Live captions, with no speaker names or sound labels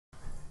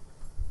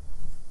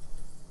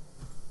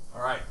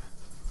Alright.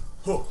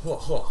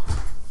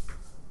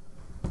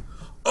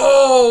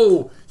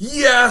 Oh!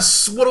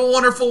 Yes! What a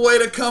wonderful way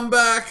to come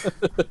back!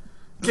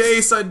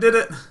 Case, I did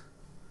it!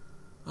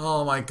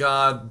 Oh my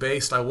god.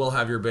 Based, I will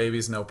have your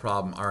babies, no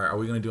problem. Alright, are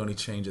we going to do any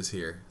changes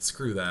here?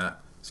 Screw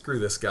that. Screw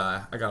this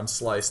guy. I got him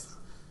sliced.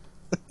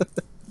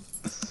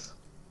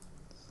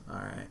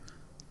 Alright.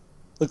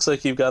 Looks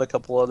like you've got a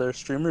couple other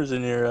streamers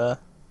in your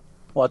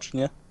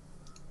watching you.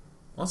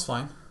 Well, that's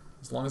fine.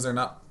 As long as they're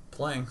not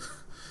playing.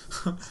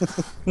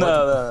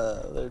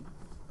 No, they're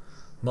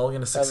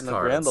Mulligan to 6 having a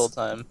cards. grand old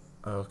time.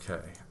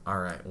 Okay.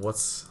 Alright.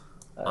 What's...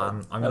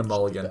 I'm I'll gonna keep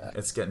mulligan. it back.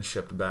 It's getting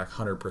shipped back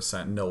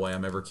 100%. No way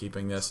I'm ever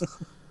keeping this.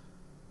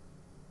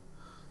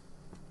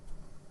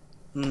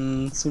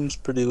 Seems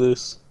pretty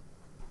loose.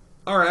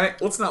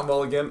 Alright, let's not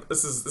mulligan.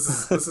 This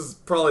is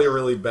probably a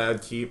really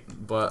bad keep,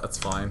 but that's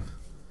fine.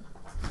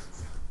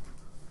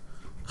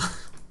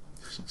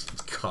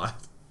 God.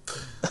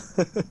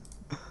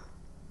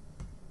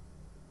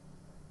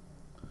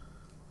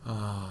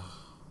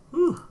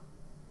 Whew.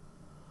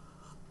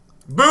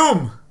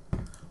 Boom!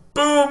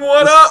 Boom,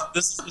 what up?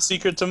 This is the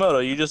secret to Moto.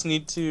 You just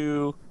need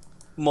to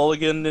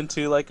mulligan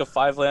into like a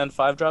 5-land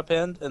 5-drop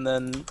hand, and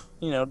then,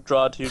 you know,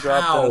 draw a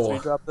 2-drop, then a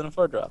 3-drop, then a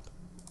 4-drop.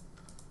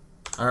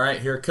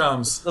 Alright, here it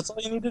comes. That's all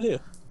you need to do.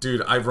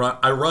 Dude, I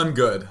run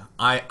good.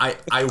 I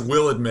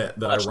will admit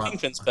that Watch I run.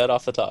 Kingpin's bet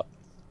off the top.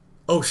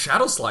 Oh,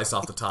 Shadow Slice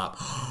off the top.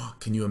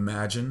 Can you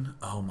imagine?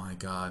 Oh my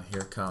god,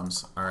 here it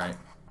comes. Alright.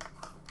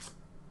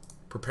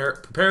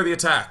 Prepare the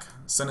attack.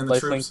 Send in the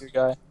troops. Lifelink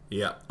your guy.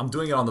 Yeah, I'm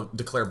doing it on the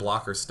declare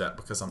blocker step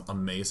because I'm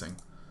amazing.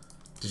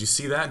 Did you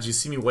see that? Did you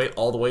see me wait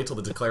all the way till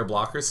the declare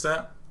blocker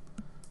step?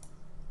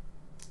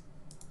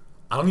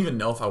 I don't even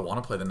know if I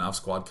want to play the Nav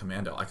Squad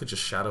Commando. I could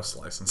just Shadow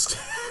Slice instead.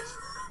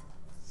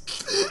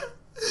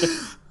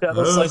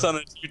 Shadow Slice on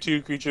a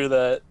 2/2 creature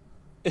that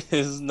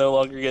is no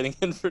longer getting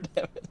in for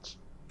damage.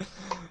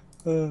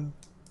 Alright.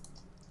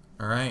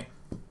 Alright,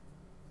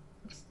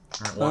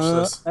 watch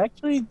this. I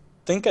actually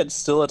think I'd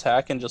still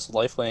attack and just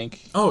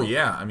lifelink. Oh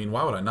yeah, I mean,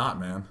 why would I not,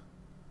 man?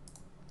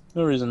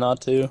 No reason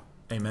not to.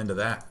 Amen to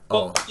that.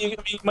 Well, Oh. you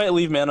might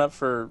leave mana up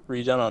for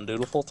regen on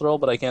Dutiful Thrill,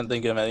 but I can't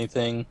think of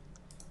anything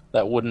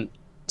that wouldn't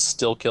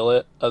still kill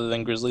it other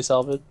than Grizzly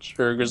Salvage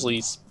or Grizzly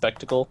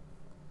Spectacle.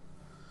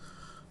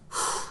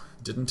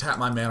 Didn't tap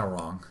my mana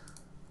wrong.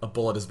 A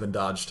bullet has been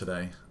dodged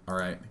today.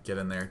 Alright, get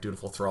in there.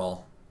 Dutiful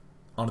Thrall.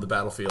 Onto the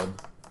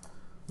battlefield.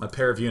 My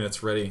pair of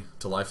units ready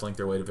to lifelink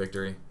their way to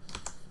victory.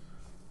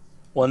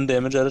 1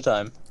 damage at a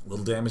time.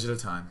 Little damage at a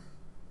time.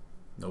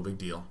 No big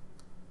deal.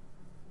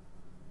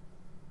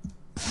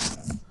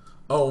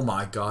 Oh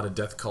my god, a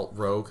Death Cult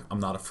Rogue. I'm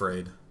not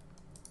afraid.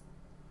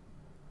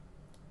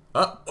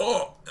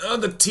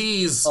 The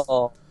tease!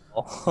 Oh.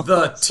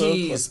 The So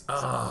tease!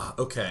 close.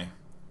 Okay.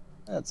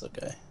 That's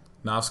okay.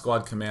 Nav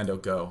Squad Commando,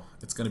 go.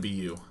 It's gonna be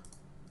you.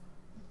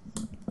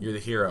 You're the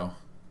hero.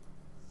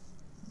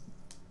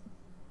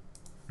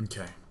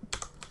 Okay.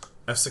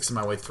 F6 in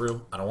my way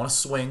through. I don't want to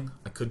swing.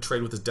 I could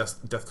trade with his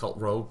Death Cult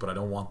Rogue, but I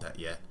don't want that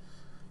yet.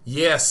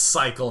 Yes,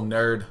 cycle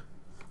nerd.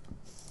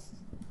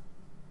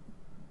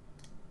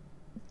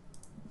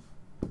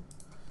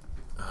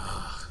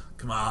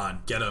 Come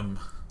on, get him.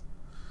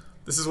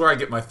 This is where I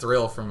get my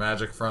thrill from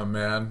Magic from,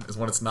 man, is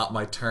when it's not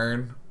my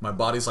turn. My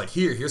body's like,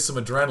 here's some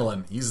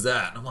adrenaline. Use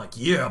that. And I'm like,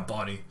 yeah,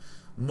 buddy.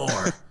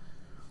 More.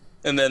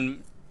 And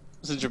then,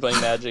 since you're playing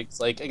Magic, it's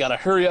like, I gotta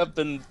hurry up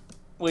and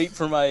wait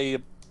for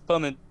my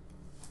opponent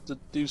to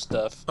do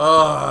stuff.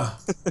 Alright.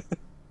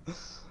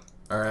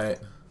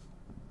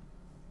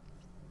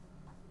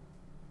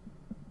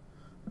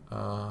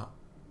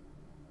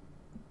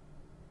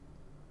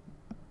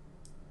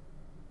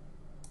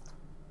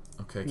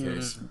 Okay,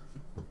 Case.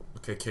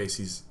 Okay, Case,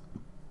 it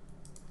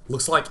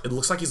looks like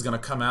he's gonna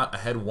come out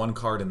ahead 1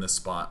 card in this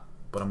spot,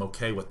 but I'm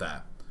okay with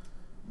that.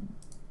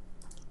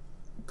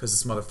 Because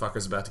this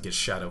motherfucker's about to get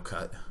shadow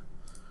cut.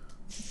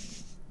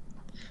 It's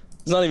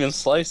not even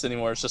slice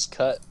anymore, it's just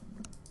cut.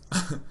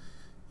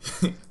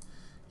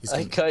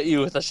 I cut you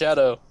with a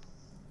shadow.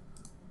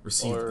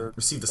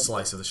 Receive the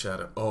slice of the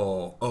shadow.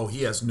 Oh,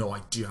 he has no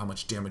idea how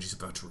much damage he's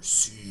about to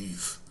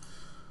receive.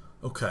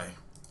 Okay.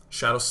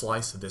 Shadow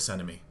slice this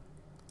enemy.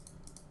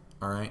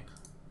 Alright.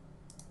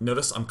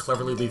 Notice I'm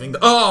cleverly leaving the...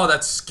 Oh,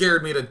 that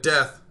scared me to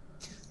death.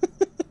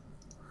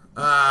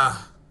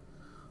 Oh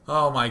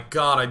my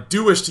god, I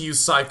do wish to use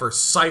Cypher.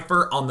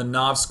 Cypher on the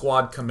Nav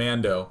Squad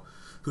Commando.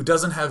 Who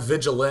doesn't have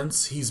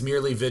vigilance, he's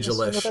merely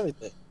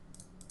vigilish.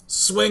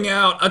 Swing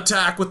out,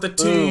 attack with the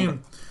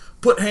team.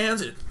 Put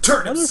hands in,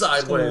 turn him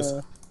sideways.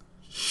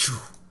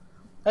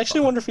 I actually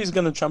wonder if he's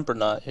gonna chump or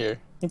not here.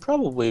 He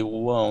probably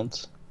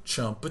won't.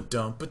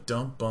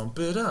 Chump-a-dump-a-dump, bump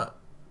it up.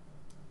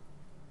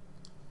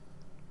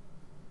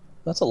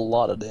 That's a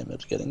lot of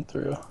damage getting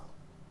through.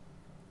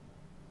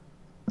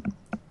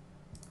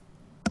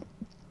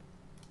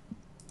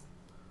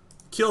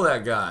 Kill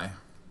that guy.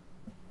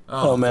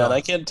 Oh man, God.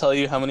 I can't tell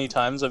you how many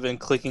times I've been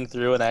clicking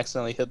through and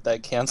accidentally hit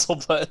that cancel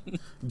button.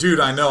 Dude,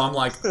 I know. I'm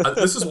like,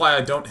 this is why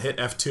I don't hit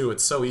F2.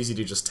 It's so easy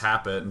to just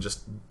tap it and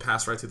just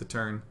pass right through the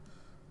turn.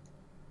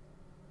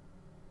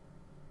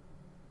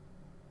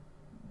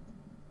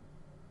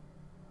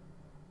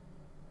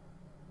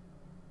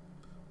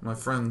 My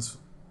friends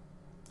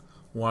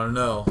want to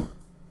know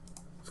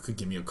if you could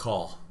give me a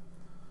call.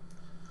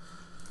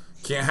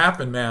 Can't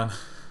happen, man.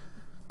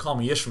 Call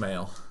me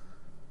Ishmael.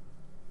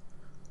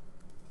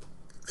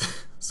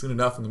 Soon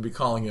enough, I'm going to be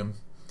calling him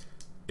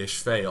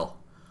Ishfail.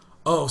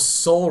 Oh,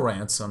 Soul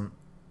Ransom.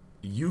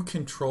 You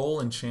control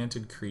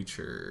enchanted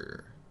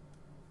creature.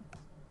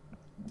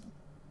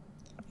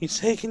 He's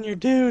taking your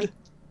dude.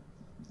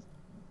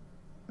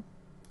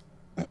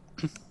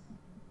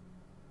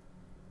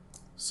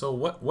 So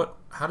what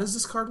how does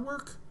this card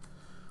work?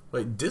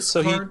 Wait,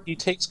 So discard? he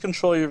takes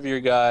control of your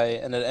guy,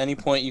 and at any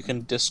point you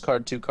can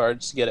discard 2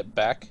 cards to get it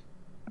back.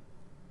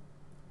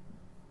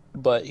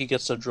 But he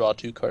gets to draw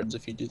 2 cards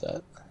if you do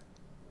that.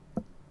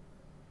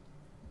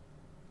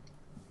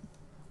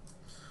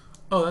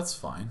 Oh, that's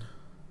fine.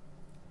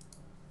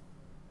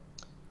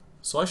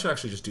 So I should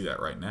actually just do that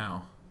right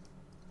now.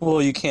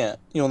 Well, you can't.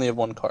 You only have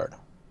 1 card.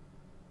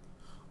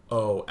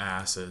 Oh,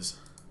 asses.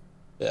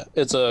 Yeah,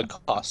 it's a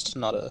cost,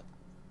 not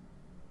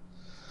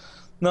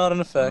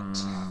an effect.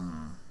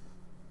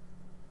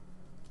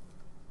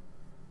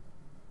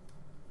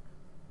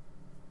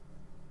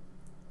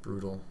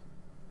 Brutal.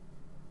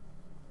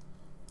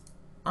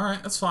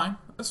 Alright, that's fine.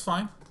 That's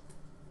fine.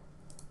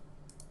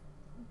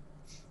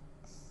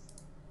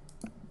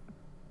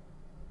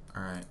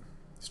 Alright.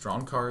 He's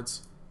drawn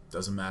cards.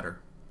 Doesn't matter.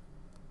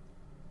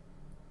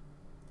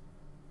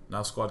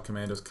 Now Squad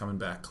Commando's coming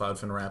back.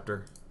 Cloudfin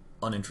Raptor.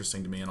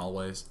 Uninteresting to me in all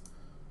ways.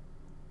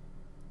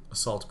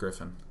 Assault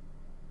Griffin.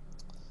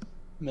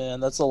 Man,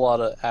 that's a lot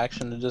of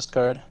action to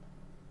discard.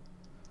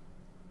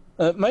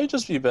 It might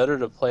just be better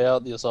to play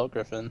out the Assault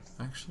Griffin.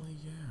 Actually,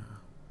 yeah.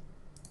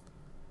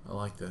 I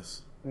like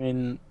this. I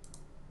mean,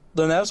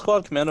 the Nav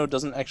Squad Commando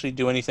doesn't actually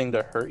do anything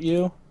to hurt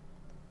you,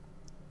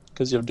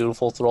 because you have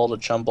Dutiful Thrall to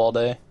chump all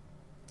day.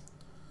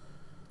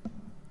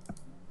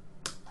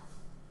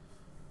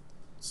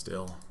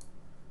 Still.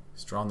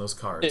 He's drawn those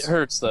cards. It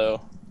hurts,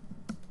 though.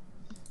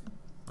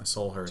 My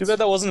soul hurts. Too bad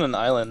that wasn't an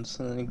island.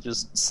 And then you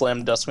just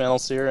slam Duskmantle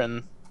Seer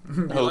and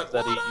hope like,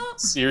 that he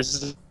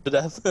sears to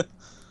death.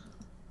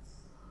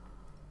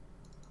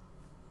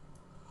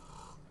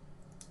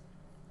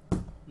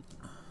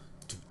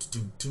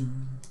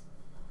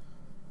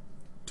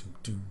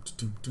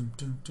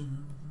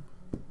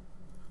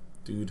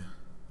 Dude.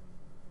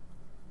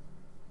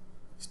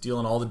 He's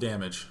dealing all the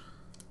damage.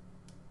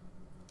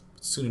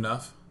 Soon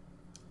enough,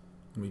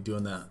 I'm gonna be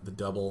doing the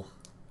double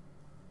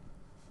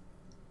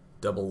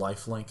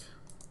lifelink.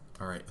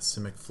 Alright, a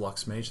Simic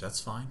Flux Mage, that's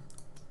fine.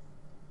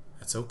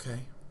 That's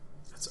okay.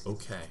 That's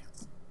okay.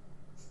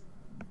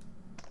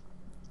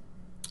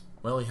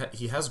 Well,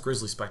 he has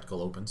Grizzly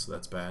Spectacle open, so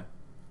that's bad.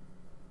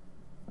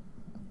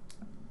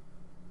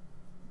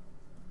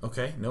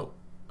 Okay, nope.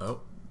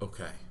 Oh,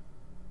 okay.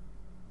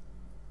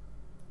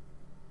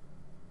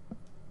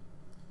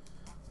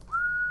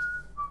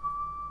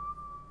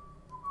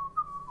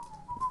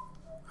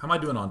 How am I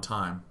doing on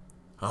time?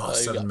 Oh,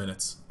 7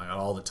 minutes. I got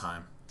all the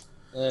time.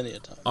 Plenty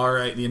of time.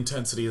 Alright, the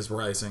intensity is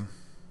rising.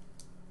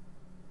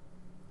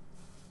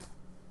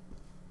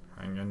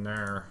 Hang in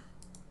there.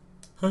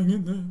 Hang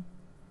in there.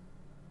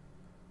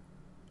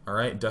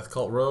 Alright, Death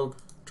Cult Rogue.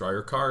 Draw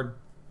your card.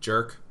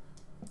 Jerk.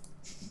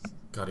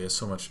 God, he has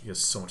so much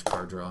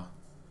card draw.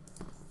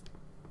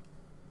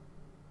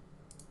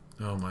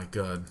 Oh my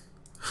god.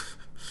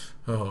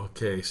 Oh,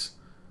 case.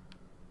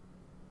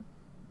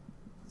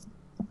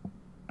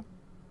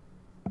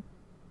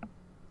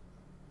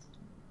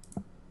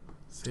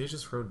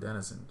 Sage's Road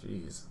Denizen,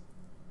 jeez.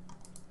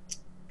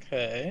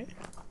 Okay.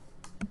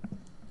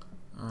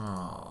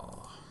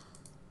 Oh.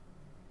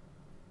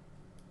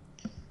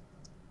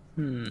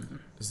 Hmm.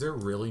 Is there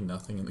really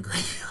nothing in the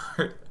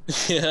graveyard?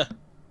 Yeah.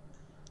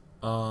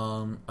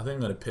 I think I'm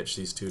gonna pitch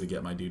these two to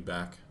get my dude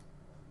back.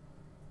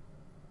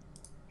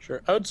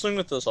 Sure. I would swing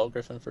with the Assault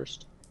Griffin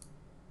first.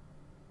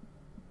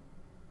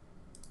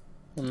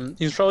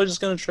 He's probably just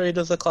going to trade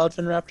with the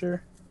Cloudfin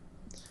Raptor.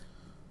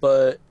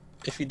 But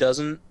if he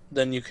doesn't,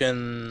 then you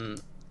can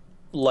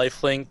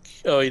lifelink.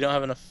 Oh, you don't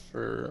have enough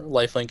for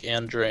lifelink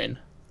and drain.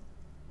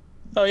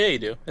 Oh, yeah, you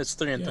do. It's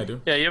 3 and 3. I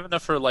do. Yeah, you have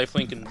enough for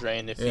lifelink and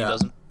drain if he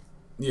doesn't.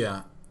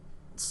 Yeah.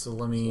 So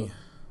let me...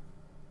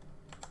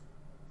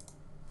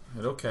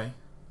 Okay.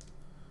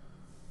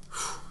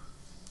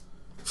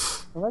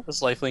 I like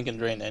this lifelink and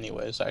drain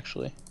anyways,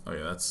 actually. Oh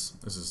yeah, this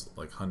is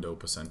like hundo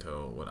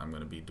percento what I'm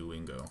gonna be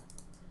doing. Go.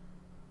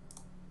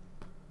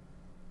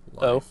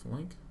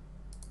 Lifelink.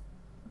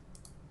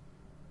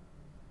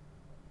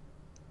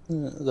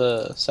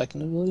 The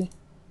second ability.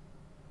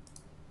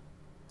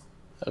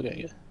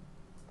 Okay, good.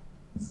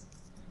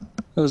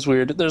 It was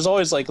weird. There's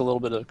always like a little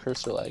bit of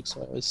cursor lag,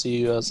 so I always see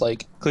you as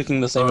like clicking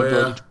the same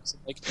ability. Yeah.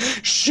 Like,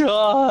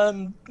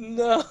 Sean,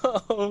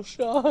 no,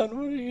 Sean,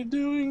 what are you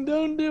doing?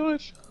 Don't do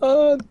it,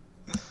 Sean.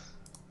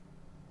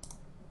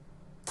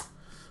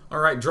 All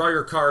right, draw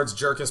your cards,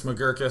 Jerkus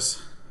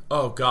McGurkus.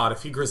 Oh God,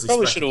 if he Grizzly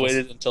probably should have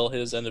waited until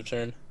his end of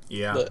turn.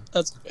 Yeah, but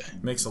that's okay.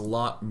 Makes a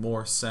lot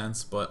more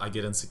sense, but I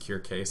get insecure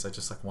case. I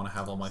just like want to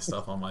have all my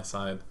stuff on my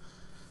side.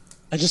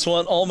 I just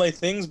want all my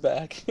things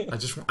back. I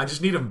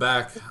just need him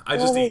back. I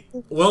just All my need...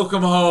 things.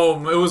 Welcome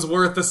home. It was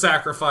worth the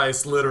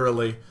sacrifice,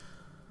 literally.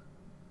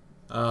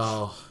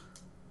 Oh.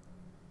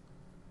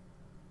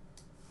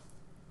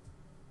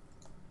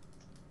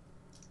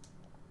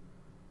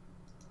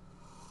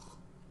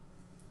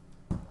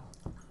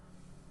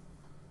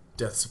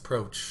 Death's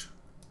approach.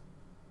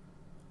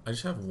 I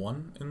just have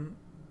one in...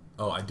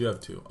 Oh, I do have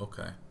two.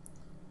 Okay.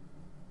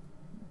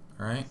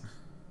 Alright.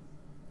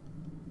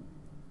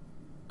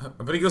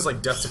 But he goes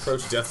like Death's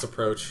approach, Death's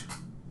approach,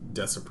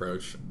 Death's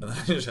approach. And then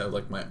I just have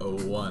like my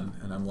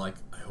 0-1. And I'm like,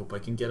 I hope I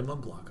can get him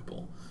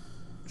unblockable.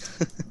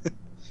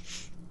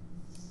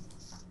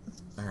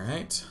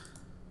 Alright.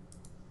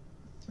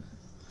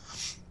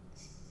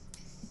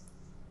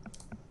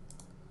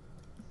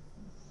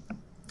 A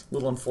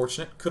little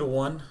unfortunate. Could have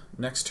won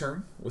next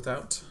turn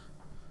without.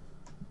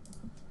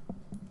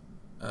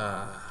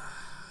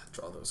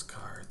 Draw those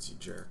cards, you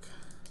jerk.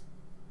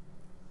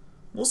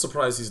 I'm a little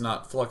surprised he's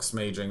not flux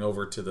maging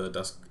over to the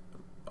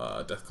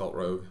Death Cult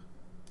Rogue.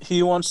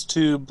 He wants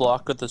to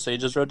block with the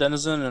Sage's Road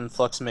Denizen and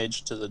Flux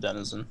Mage to the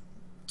Denizen.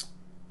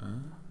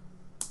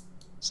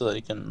 So that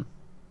he can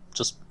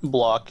just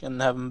block and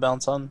have them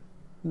bounce on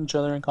each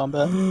other in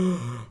combat.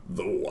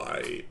 The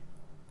white.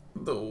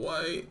 The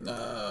white,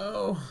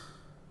 no.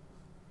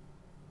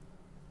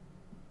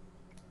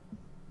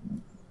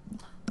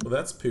 Well,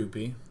 that's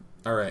poopy.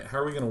 Alright, how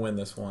are we going to win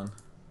this one?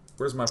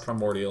 Where's my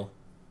Primordial?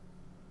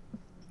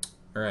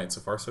 Alright,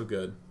 so far so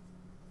good.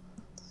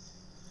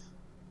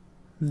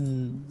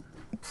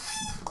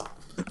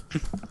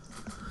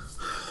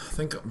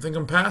 think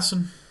I'm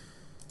passing.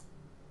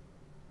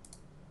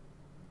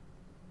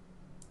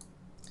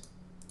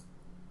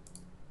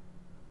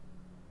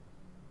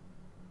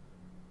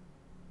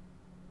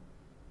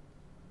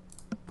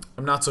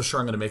 I'm not so sure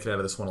I'm going to make it out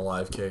of this one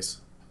alive,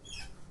 Case.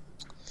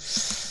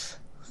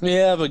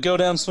 Yeah, but go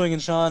down swinging,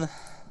 Sean.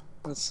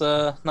 It's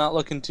not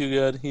looking too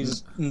good.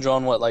 He's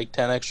drawn, what, like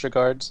 10 extra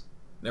cards?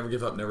 Never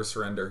give up, never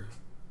surrender.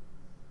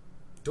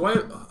 Do I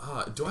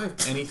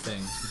have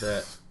anything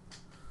that...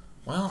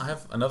 Well, I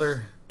have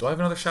another... Do I have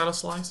another Shadow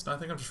Slice? No, I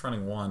think I'm just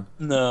running one.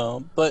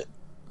 No, but...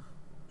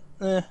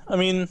 I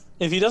mean,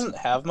 if he doesn't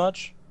have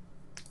much...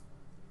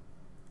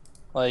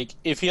 Like,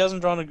 if he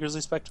hasn't drawn a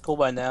Grizzly Spectacle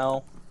by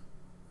now...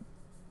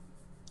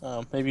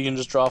 maybe you can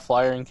just draw a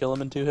flyer and kill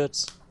him in 2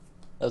 hits.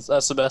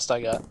 That's the best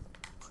I got.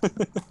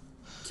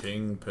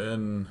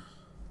 Kingpin.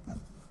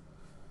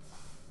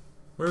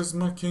 Where's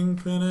my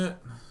Kingpin at?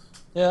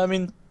 Yeah, I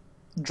mean,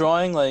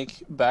 drawing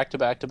like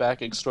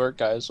back-to-back-to-back Extort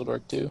guys would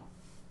work too.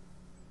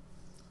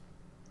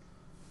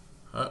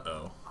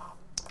 Uh-oh.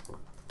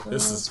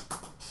 This is...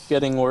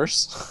 Getting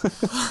worse.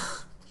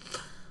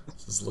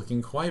 This is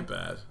looking quite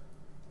bad.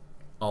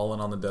 All in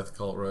on the Death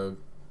Cult Rogue.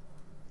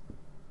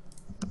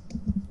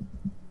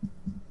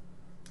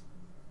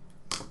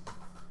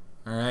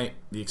 Alright,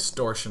 the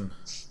extortion.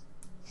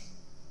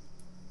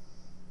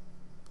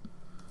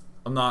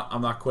 I'm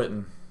not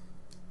quitting.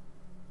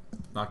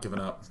 Not giving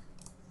up.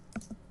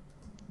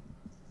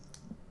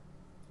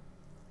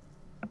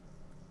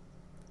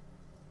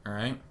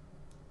 Alright.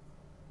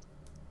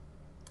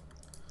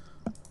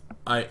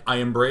 I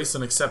embrace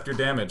and accept your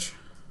damage.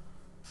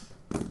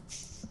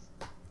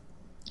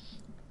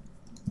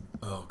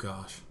 Oh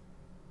gosh.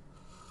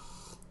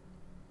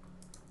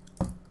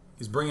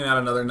 He's bringing out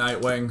another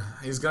Nightwing.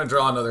 He's gonna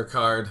draw another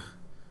card.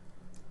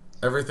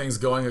 Everything's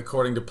going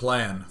according to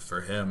plan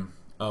for him.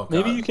 Oh god.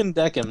 Maybe you can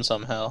deck him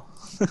somehow.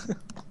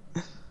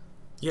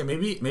 Yeah,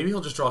 maybe he'll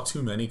just draw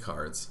too many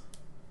cards.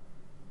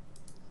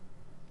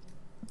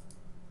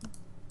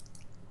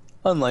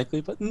 Unlikely,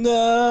 but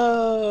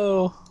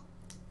no.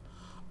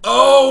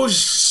 Oh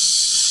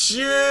shit!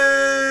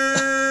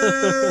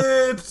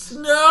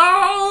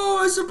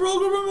 No, it's a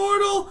Program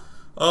Immortal.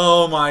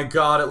 Oh my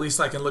god! At least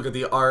I can look at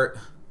the art.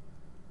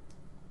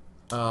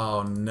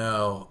 Oh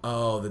no!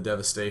 Oh, the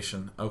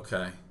devastation.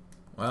 Okay.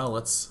 Well,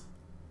 let's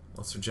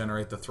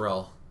regenerate the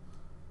Thrall.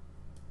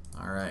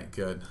 All right,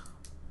 good.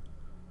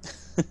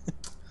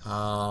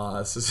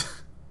 This is...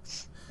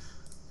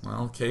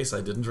 Well, case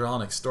I didn't draw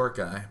an Extort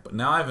guy, but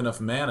now I have enough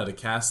mana to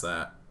cast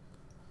that.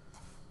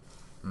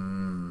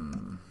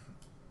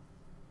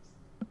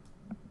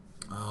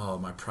 Oh,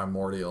 my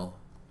Primordial.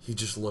 He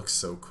just looks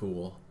so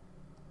cool.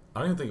 I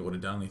don't even think it would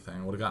have done anything.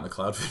 I would have gotten a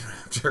Cloudfin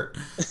Raptor.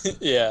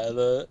 Yeah,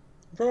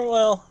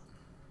 well...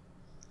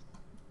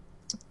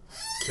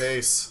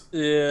 Case.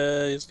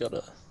 Yeah, he's got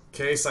a...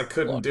 Case, I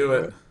couldn't do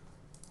it.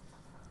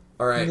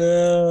 Alright.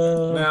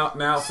 No.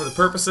 Now, for the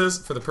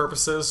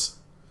purposes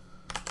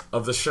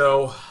of the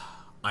show,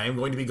 I am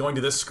going to be going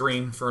to this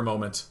screen for a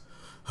moment.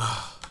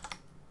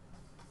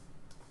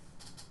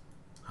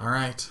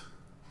 Alright.